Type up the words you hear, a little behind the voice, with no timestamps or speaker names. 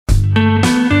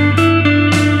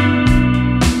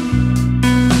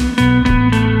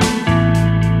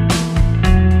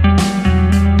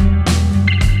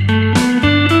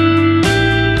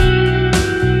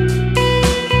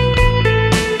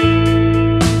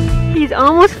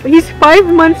he's 5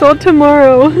 months old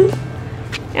tomorrow.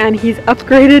 And he's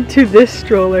upgraded to this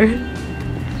stroller.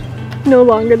 No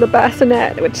longer the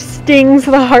bassinet, which stings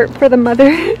the heart for the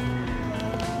mother.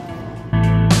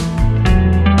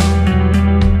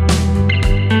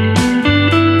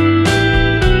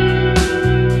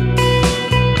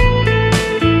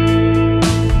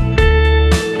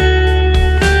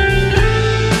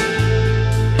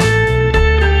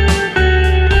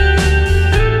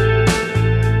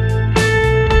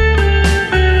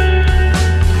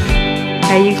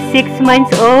 Are you 6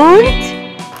 months old?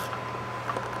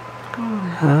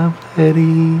 Hi,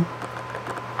 buddy.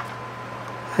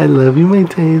 I love you, my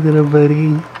tiny little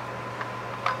buddy.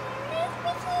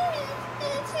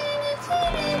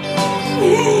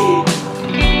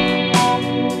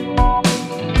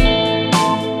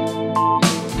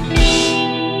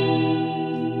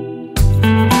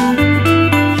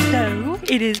 So,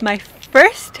 it is my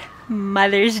first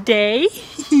Mother's Day.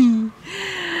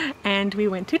 And we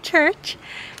went to church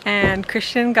and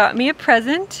Christian got me a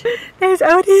present. There's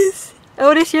Otis.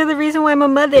 Otis, you're the reason why I'm a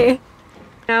mother.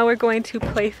 Now we're going to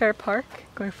Playfair Park,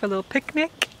 going for a little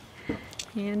picnic.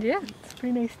 And yeah, it's a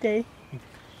pretty nice day.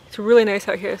 It's really nice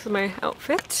out here. This is my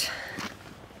outfit.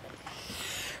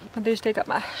 Mother's Day, got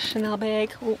my Chanel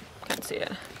bag. Oh, can't see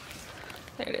it.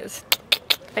 There it is.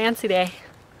 Fancy day.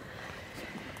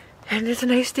 And it's a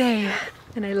nice day.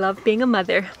 And I love being a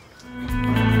mother.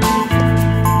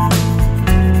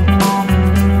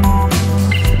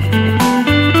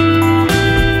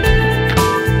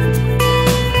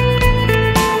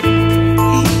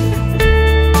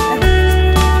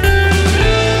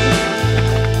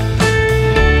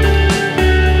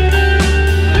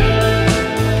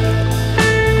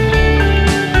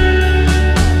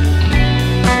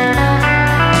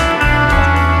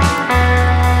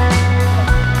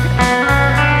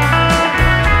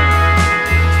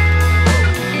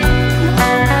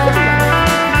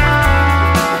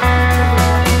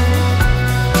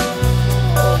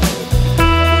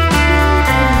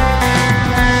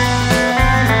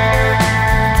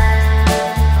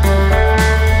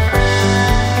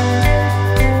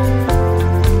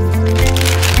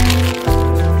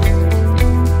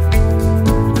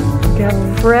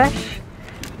 Fresh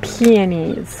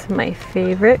peonies, my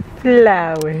favorite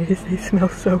flowers. They smell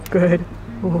so good.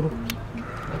 Ooh.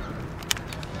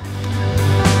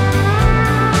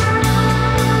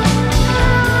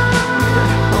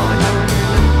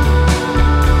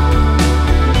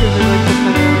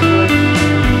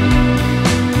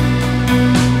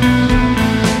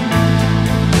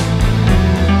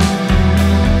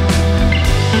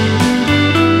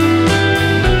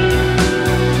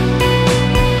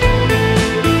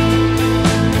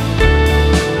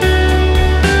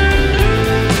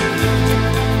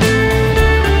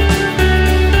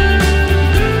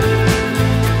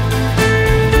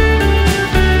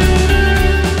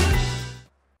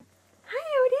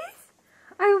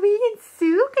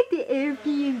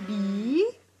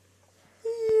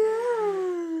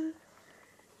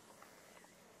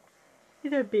 Is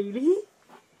that Bailey?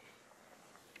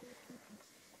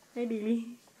 Hi,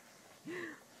 Bailey.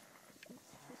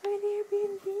 Hi there,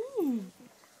 Bailey.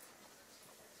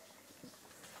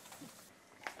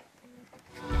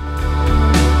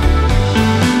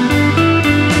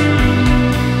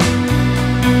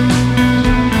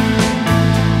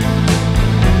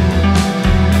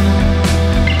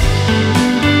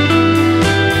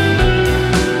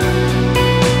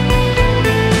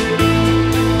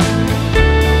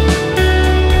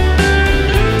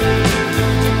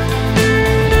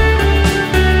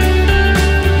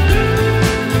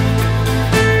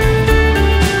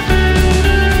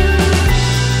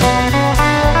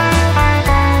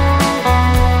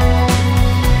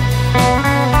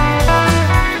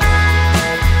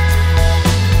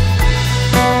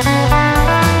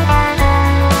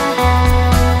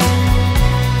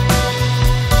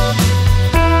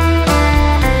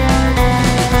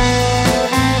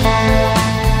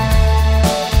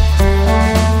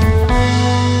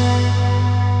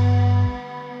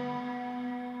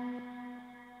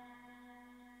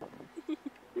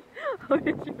 Oh,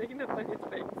 you're making the funniest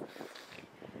face.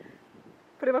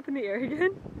 Put him up in the air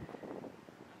again.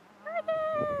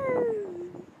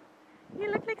 You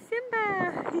look like Simba.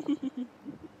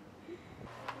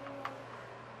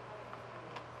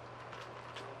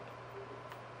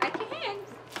 At your hands.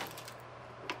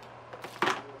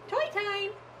 Toy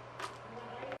time.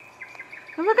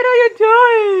 Oh, look at all your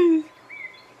toys.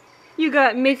 You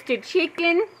got Mr.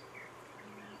 Chicken,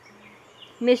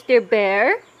 Mr.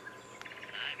 Bear.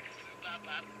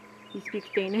 He speaks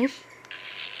Danish.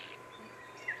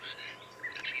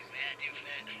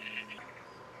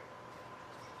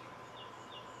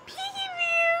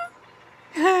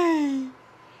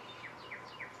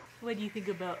 What do you think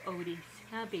about Otis?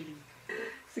 Huh, baby?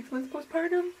 6 months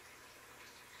postpartum.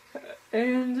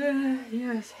 And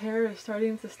yeah, his hair is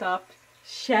starting to stop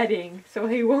shedding, so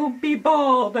he won't be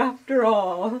bald after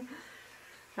all.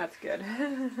 That's good.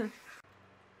 Hi,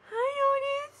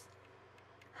 Otis.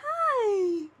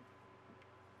 Hi.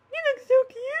 You look so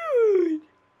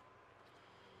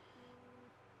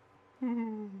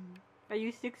cute. Are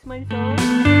you 6 months old?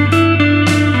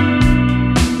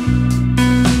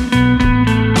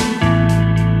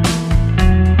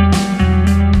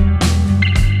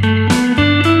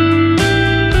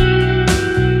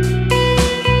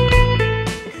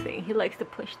 He likes to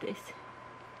push this.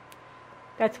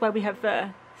 That's why we have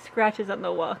scratches on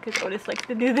the wall, because Otis likes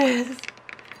to do this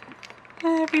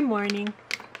every morning.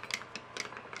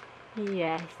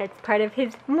 Yes, that's part of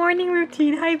his morning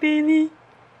routine. Hi, baby.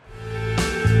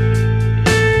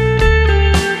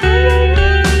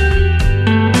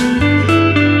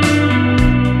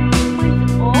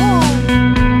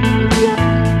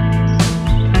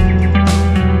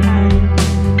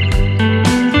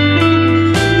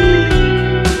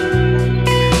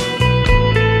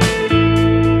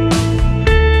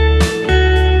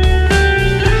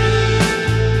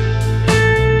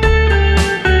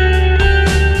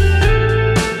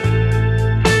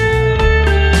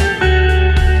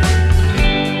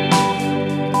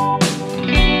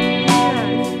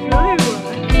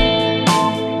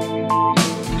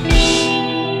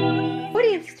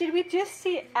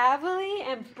 Avalie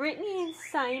and Brittany and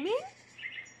Simon?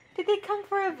 Did they come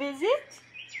for a visit?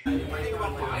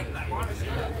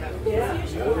 Yeah.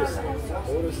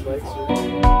 Otis likes her.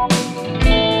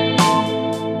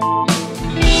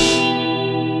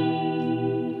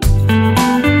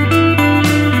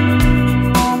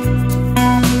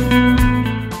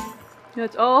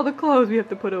 That's all the clothes we have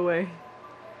to put away.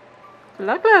 A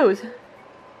lot of clothes.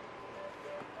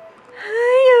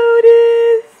 Hi,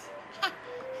 Otis.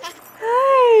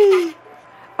 Hi!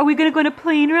 Are we gonna go on a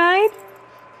plane ride?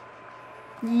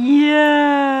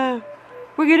 Yeah!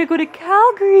 We're gonna go to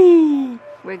Calgary!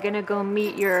 We're gonna go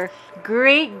meet your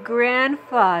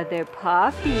great-grandfather,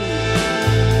 Poppy.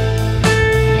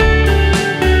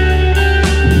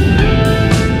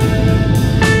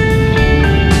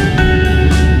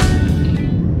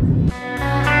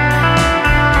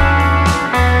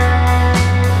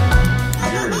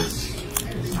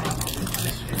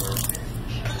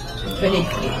 But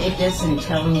it doesn't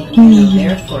tell them,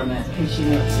 their format, because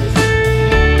it says.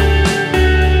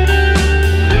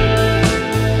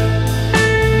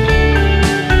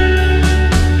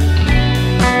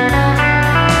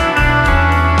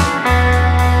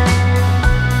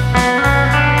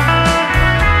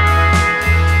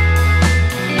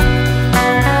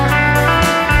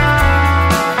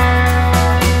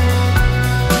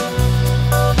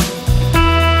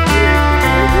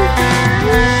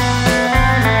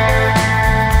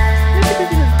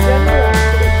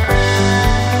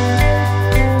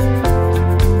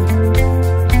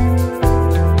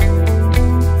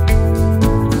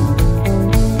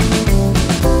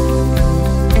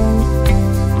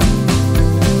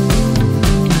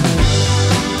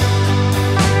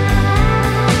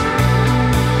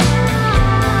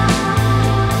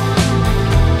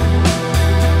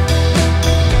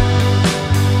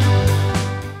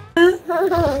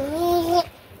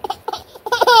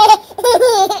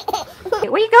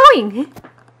 Where are you going?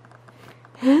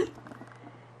 Huh?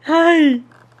 Hi!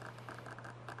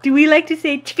 Do we like to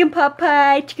say chicken pot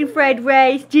pie, chicken fried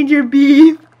rice, ginger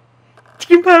beef,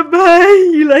 chicken pot pie?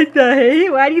 You like that, hey?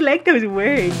 Why do you like those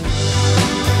words?